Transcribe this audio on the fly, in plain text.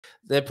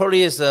There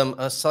probably is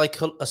a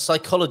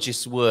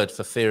psychologist's word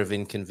for fear of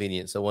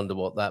inconvenience. I wonder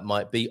what that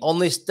might be. On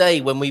this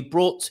day when we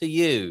brought to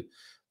you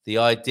the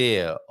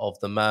idea of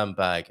the man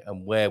bag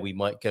and where we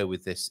might go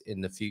with this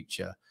in the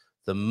future,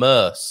 the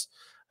Merce,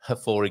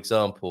 for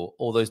example,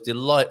 all those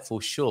delightful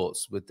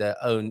shorts with their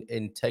own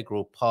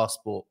integral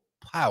passport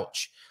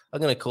pouch. I'm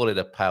going to call it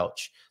a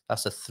pouch.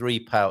 That's a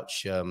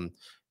 3-pouch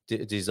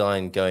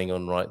design going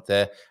on right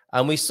there.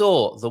 And we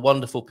saw the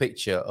wonderful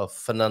picture of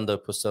Fernando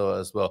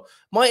Pessoa as well.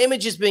 My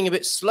image is being a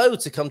bit slow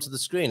to come to the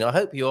screen. I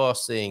hope you are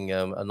seeing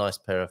a nice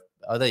pair of,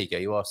 oh, there you go.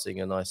 You are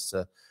seeing a nice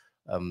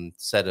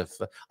set of,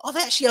 are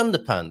they actually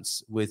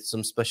underpants with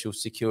some special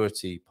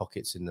security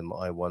pockets in them,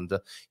 I wonder?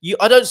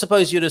 I don't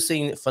suppose you'd have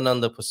seen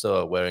Fernando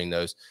Pessoa wearing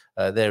those.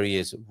 There he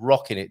is,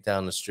 rocking it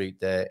down the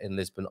street there in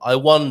Lisbon. I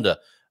wonder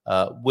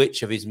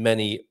which of his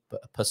many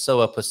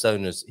Pessoa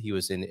personas he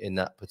was in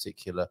that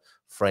particular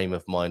frame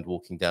of mind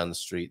walking down the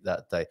street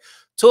that day.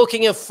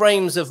 Talking of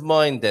frames of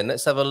mind then,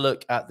 let's have a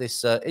look at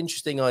this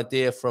interesting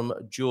idea from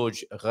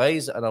George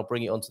Reis, and I'll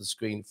bring it onto the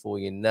screen for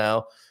you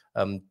now.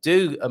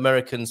 Do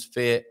Americans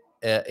fear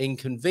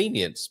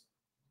inconvenience?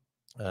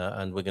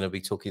 And we're going to be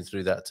talking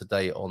through that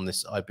today on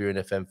this Iberian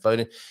FM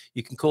phone.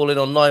 You can call in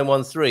on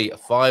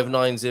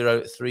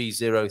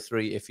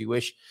 913-590-303 if you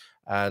wish.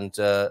 And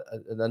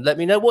let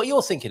me know what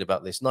you're thinking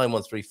about this.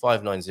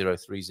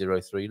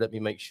 913-590-303. Let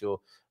me make sure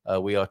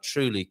we are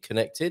truly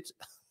connected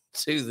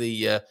to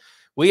the...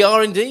 we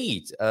are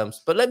indeed.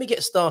 But let me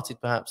get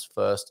started perhaps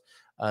first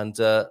and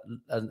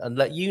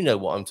let you know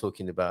what I'm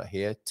talking about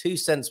here. 2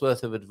 cents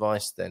worth of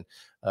advice then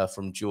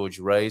from George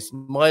Reis.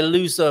 My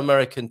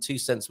Luso-American 2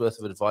 cents worth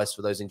of advice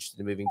for those interested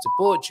in moving to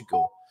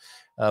Portugal.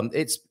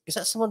 Is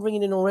that someone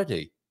ringing in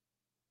already?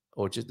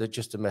 Or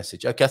just a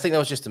message? Okay, I think that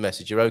was just a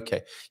message. You're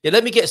okay. Yeah,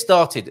 let me get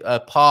started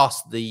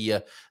past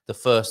the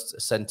first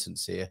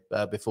sentence here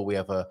before we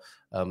have a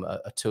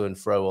to and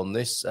fro on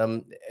this.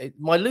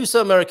 My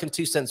Luso-American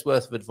 2 cents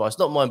worth of advice,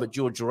 not mine, but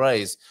George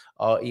Reis,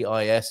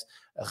 R-E-I-S,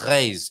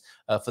 Reis,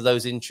 for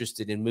those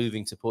interested in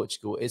moving to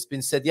Portugal. It's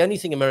been said the only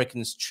thing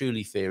Americans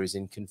truly fear is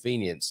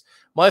inconvenience.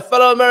 My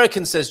fellow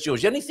Americans, says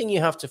George, the only thing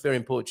you have to fear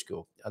in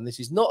Portugal, and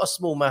this is not a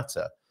small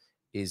matter,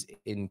 is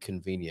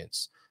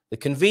inconvenience. The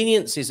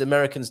conveniences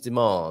Americans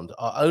demand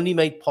are only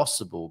made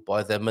possible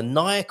by their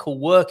maniacal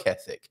work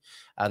ethic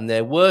and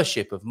their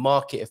worship of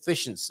market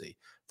efficiency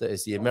that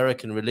is the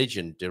American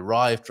religion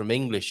derived from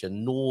English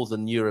and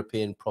Northern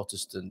European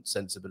Protestant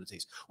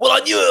sensibilities. Well, I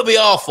knew it would be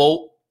our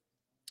fault.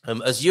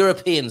 As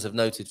Europeans have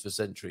noted for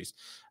centuries,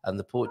 and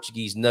the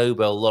Portuguese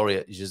Nobel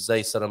laureate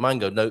José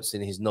Saramago notes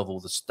in his novel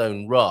The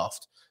Stone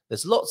Raft,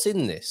 there's lots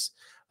in this.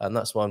 And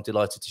that's why I'm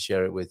delighted to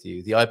share it with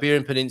you. The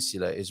Iberian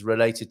Peninsula is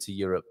related to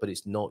Europe, but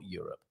it's not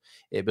Europe.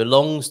 It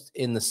belongs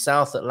in the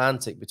South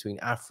Atlantic between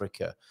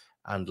Africa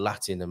and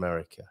Latin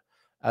America.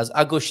 As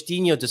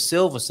Agostinho da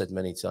Silva said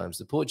many times,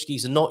 the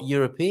Portuguese are not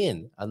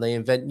European, and they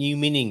invent new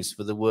meanings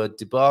for the word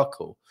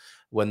debacle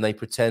when they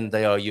pretend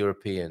they are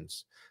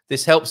Europeans.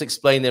 This helps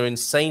explain their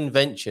insane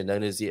venture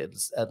known as the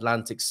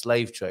Atlantic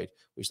slave trade,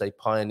 which they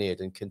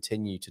pioneered and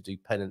continue to do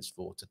penance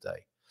for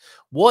today.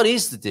 What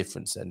is the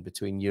difference then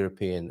between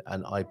European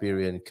and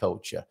Iberian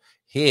culture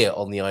here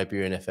on the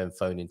Iberian FM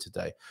phone-in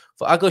today?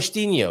 For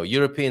Agostinho,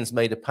 Europeans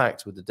made a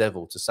pact with the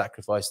devil to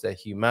sacrifice their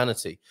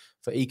humanity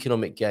for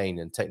economic gain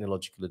and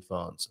technological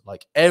advance.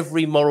 Like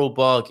every moral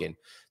bargain,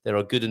 there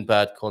are good and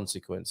bad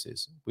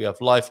consequences. We have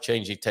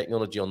life-changing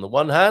technology on the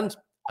one hand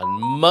and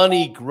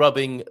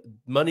money-grubbing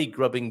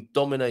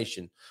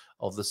domination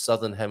of the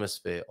Southern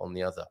Hemisphere on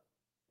the other.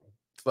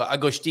 For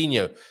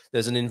Agostinho,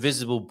 there's an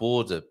invisible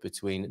border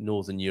between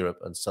Northern Europe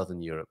and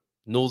Southern Europe.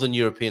 Northern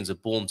Europeans are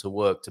born to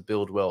work to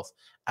build wealth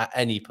at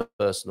any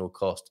personal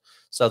cost.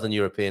 Southern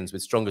Europeans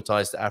with stronger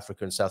ties to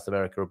Africa and South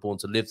America are born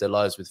to live their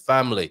lives with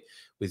family,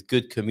 with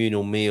good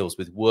communal meals,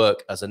 with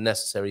work as a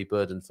necessary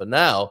burden for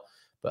now,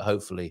 but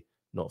hopefully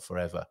not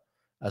forever.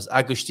 As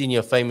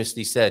Agostinho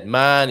famously said,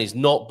 man is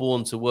not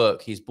born to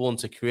work, he's born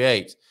to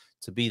create,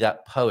 to be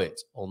that poet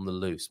on the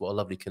loose. What a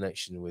lovely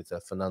connection with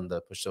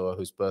Fernando Pessoa,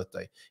 whose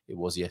birthday it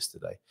was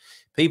yesterday.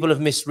 People have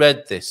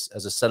misread this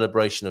as a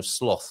celebration of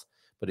sloth,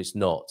 but it's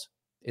not.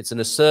 It's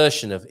an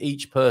assertion of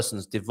each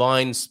person's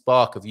divine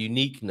spark of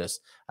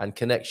uniqueness and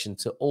connection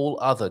to all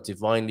other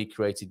divinely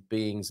created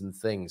beings and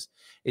things.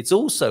 It's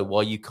also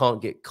why you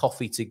can't get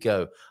coffee to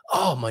go.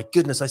 Oh my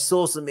goodness, I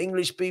saw some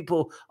English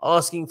people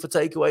asking for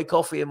takeaway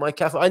coffee in my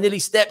cafe. I nearly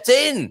stepped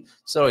in.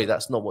 Sorry,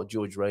 that's not what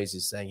George Reis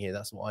is saying here.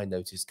 That's what I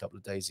noticed a couple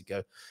of days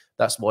ago.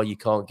 That's why you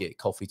can't get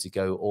coffee to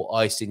go or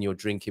ice in your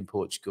drink in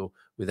Portugal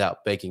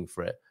without begging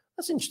for it.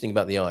 That's interesting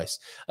about the ice.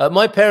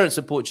 My parents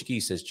are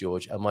Portuguese, says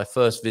George, and my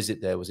first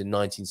visit there was in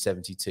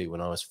 1972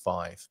 when I was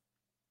 5.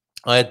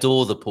 I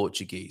adore the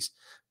Portuguese,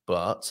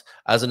 but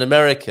as an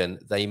American,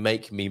 they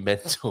make me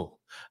mental.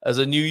 As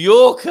a New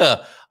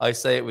Yorker, I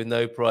say it with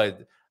no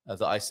pride.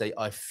 that I say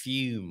I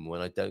fume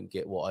when I don't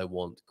get what I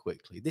want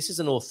quickly. This is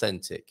an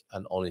authentic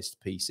and honest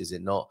piece, is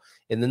it not?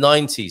 In the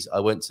 90s, I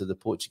went to the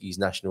Portuguese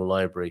National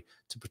Library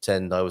to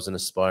pretend I was an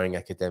aspiring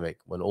academic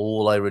when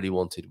all I really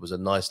wanted was a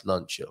nice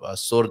lunch at a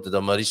sorda de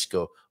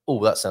marisco.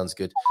 Oh, that sounds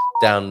good.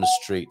 Down the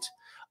street.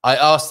 I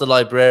asked the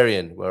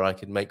librarian where I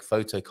could make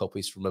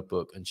photocopies from a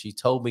book, and she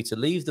told me to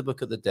leave the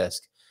book at the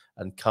desk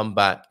and come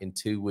back in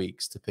 2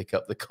 weeks to pick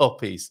up the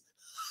copies.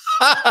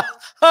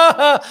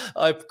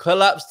 I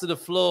collapsed to the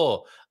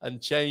floor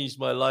and changed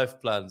my life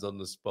plans on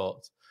the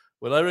spot.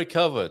 When I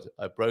recovered,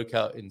 I broke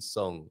out in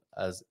song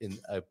as in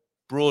a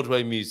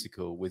Broadway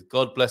musical with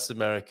God Bless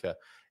America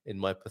in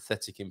my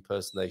pathetic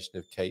impersonation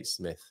of Kate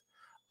Smith.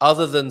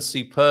 Other than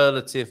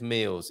superlative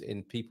meals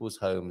in people's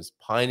homes,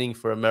 pining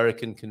for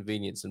American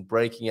convenience and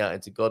breaking out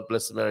into God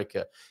Bless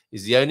America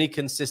is the only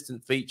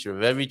consistent feature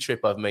of every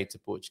trip I've made to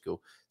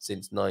Portugal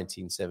since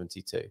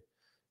 1972.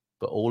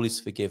 But all is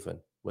forgiven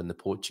when the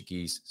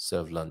Portuguese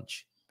serve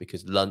lunch,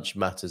 because lunch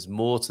matters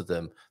more to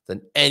them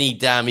than any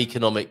damn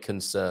economic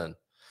concern.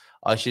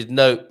 I should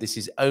note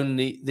this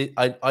only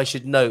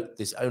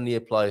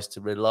applies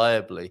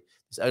reliably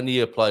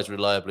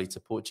to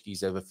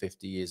Portuguese over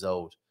 50 years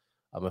old.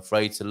 I'm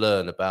afraid to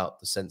learn about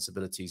the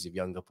sensibilities of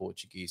younger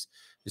Portuguese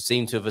who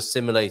seem to have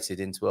assimilated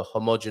into a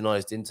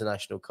homogenized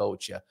international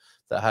culture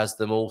that has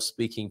them all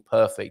speaking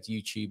perfect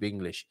YouTube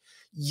English.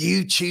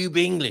 YouTube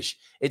English!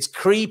 It's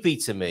creepy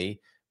to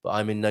me, but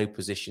I'm in no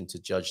position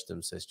to judge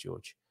them, says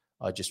George.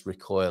 I just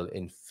recoil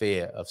in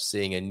fear of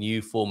seeing a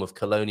new form of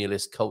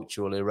colonialist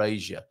cultural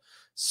erasure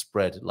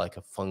spread like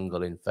a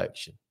fungal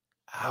infection.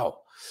 Ow.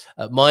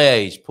 At my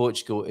age,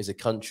 Portugal is a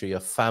country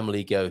of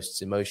family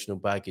ghosts, emotional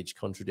baggage,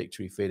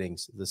 contradictory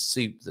feelings. The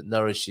soup that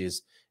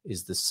nourishes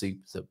is the soup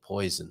that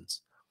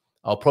poisons.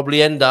 I'll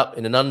probably end up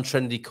in an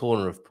untrendy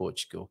corner of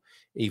Portugal,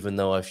 even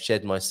though I've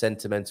shed my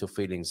sentimental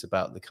feelings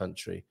about the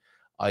country.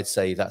 I'd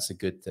say that's a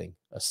good thing,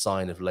 a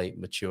sign of late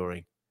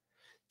maturing.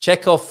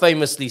 Chekhov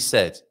famously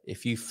said,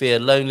 if you fear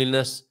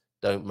loneliness,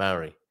 don't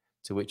marry.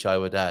 To which I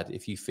would add,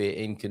 if you fear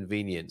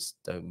inconvenience,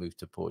 don't move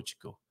to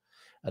Portugal.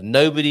 And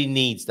nobody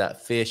needs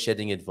that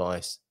fear-shedding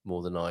advice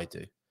more than I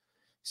do.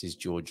 This is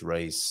George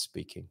Reis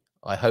speaking.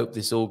 I hope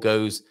this all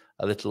goes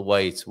a little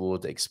way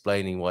toward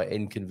explaining why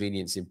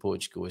inconvenience in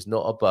Portugal is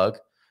not a bug,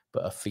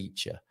 but a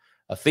feature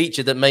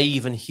that may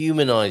even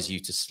humanize you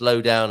to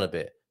slow down a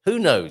bit. Who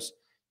knows?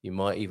 You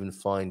might even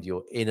find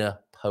your inner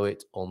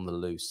poet on the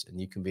loose,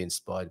 and you can be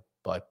inspired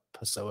by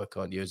Pessoa,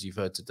 can't you, as you've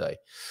heard today.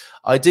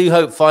 I do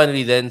hope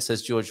finally then,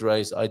 says George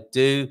Reis, I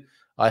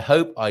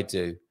hope I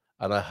do,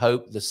 and I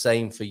hope the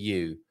same for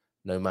you,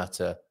 no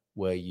matter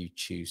where you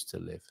choose to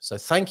live. So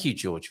thank you,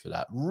 George, for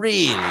that.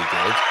 Really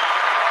good.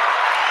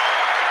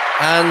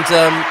 And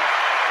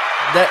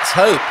let's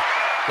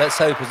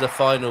hope as a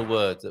final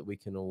word that we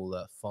can all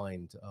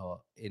find our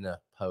inner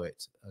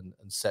poet and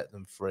set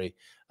them free.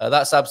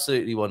 That's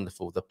absolutely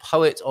wonderful. The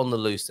poet on the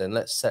loose then.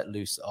 Let's set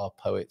loose our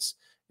poets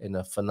in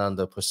a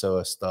Fernando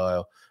Pessoa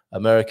style.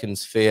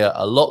 Americans fear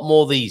a lot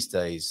more these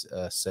days,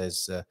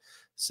 says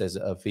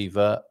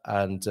Aviva.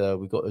 And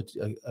we've got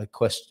a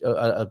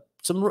question,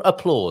 some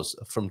applause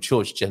from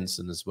George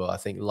Jensen as well, I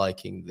think,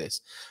 liking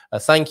this.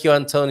 Thank you,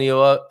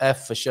 Antonio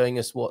F, for showing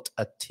us what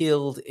a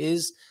tilde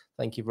is.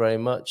 Thank you very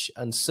much.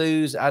 And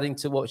Sue's adding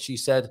to what she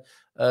said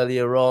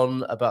earlier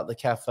on about the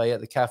cafe.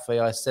 At the cafe,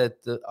 I said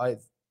that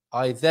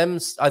I then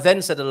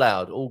said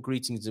aloud, all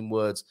greetings and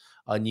words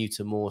are new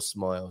to more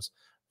smiles.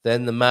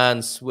 Then the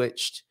man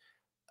switched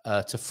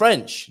to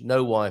French, no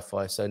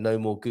Wi-Fi, so no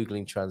more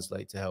Googling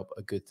Translate to help,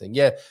 a good thing.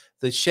 Yeah,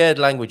 the shared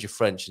language of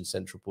French in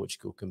central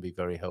Portugal can be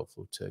very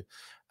helpful too.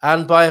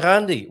 And by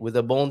Randy with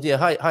a bon dia.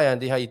 Hi,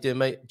 Andy, how you doing,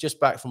 mate? Just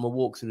back from a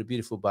walk through the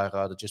beautiful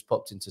Bairrada, just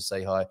popped in to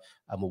say hi,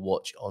 and we'll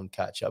watch on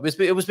catch up.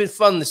 It was been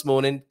fun this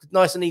morning,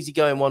 nice and easy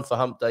going one for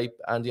Hump Day.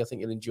 Andy, I think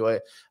you'll enjoy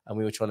it. And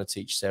we were trying to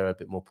teach Sarah a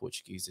bit more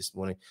Portuguese this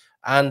morning.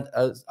 And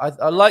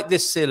I like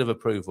this seal of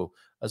approval,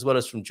 as well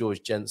as from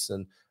George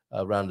Jensen.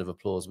 A round of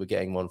applause. We're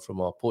getting one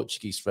from our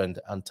Portuguese friend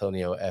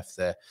Antonio F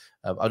there.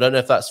 I don't know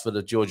if that's for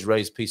the George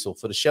Reis piece or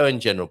for the show in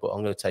general, but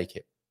I'm going to take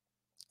it.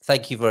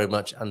 Thank you very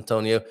much,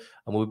 Antonio.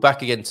 And we'll be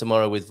back again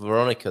tomorrow with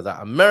Veronica,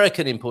 that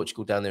American in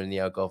Portugal down there in the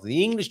Algarve,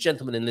 the English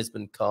gentleman in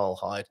Lisbon, Carl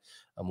Hyde.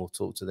 And we'll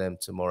talk to them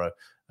tomorrow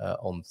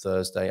on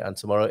Thursday and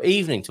tomorrow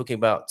evening, talking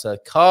about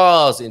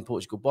cars in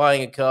Portugal,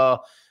 buying a car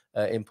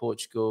in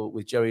Portugal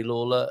with Jerry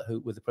Lawler,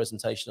 who with a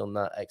presentation on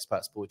that,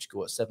 Expats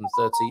Portugal at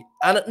 7:30.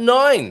 And at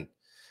 9.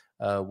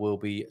 We'll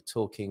be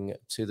talking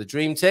to the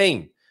Dream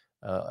Team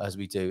as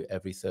we do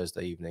every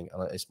Thursday evening.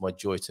 And it's my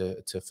joy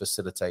to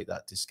facilitate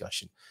that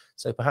discussion.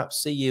 So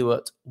perhaps see you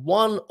at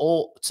 1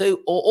 or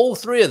 2 or all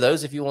 3 of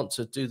those if you want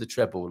to do the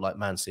treble like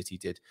Man City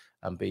did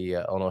and be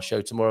on our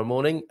show tomorrow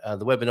morning,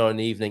 the webinar in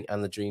the evening,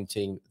 and the Dream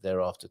Team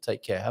thereafter.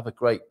 Take care. Have a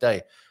great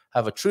day.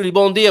 Have a truly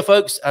bon dia,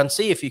 folks, and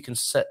see if you can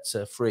set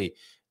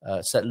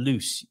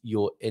loose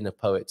your inner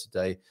poet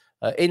today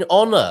in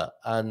honor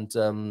and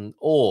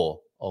awe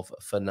of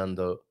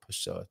Fernando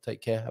Pessoa. Take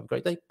care. Have a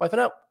great day. Bye for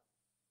now.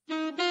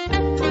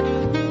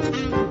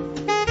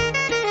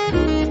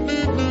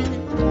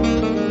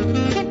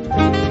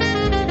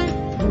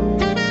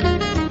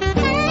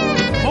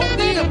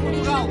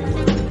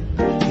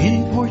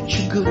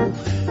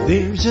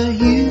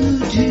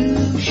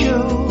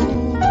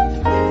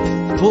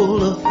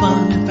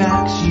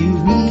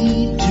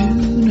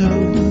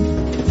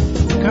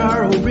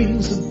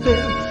 rings the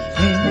bell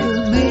and the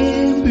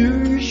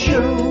members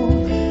show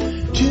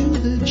to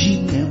the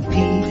GMP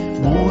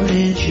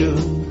Morning Show.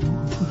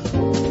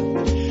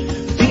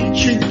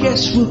 Featured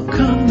guests will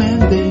come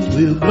and they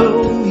will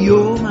blow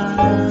your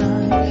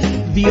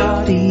mind. The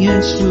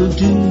audience will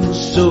do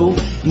so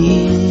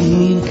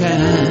in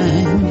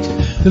kind.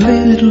 A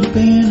little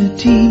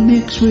vanity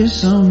mixed with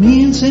some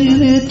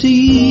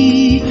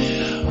insanity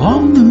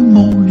on the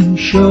morning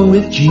show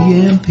with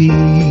GMP.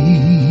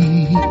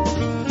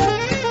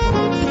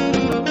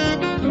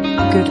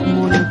 Good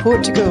morning,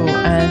 Portugal,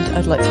 and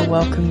I'd like to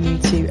welcome you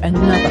to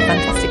another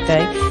fantastic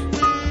day.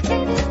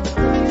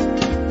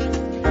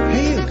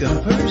 Hey,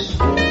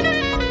 Gumpers.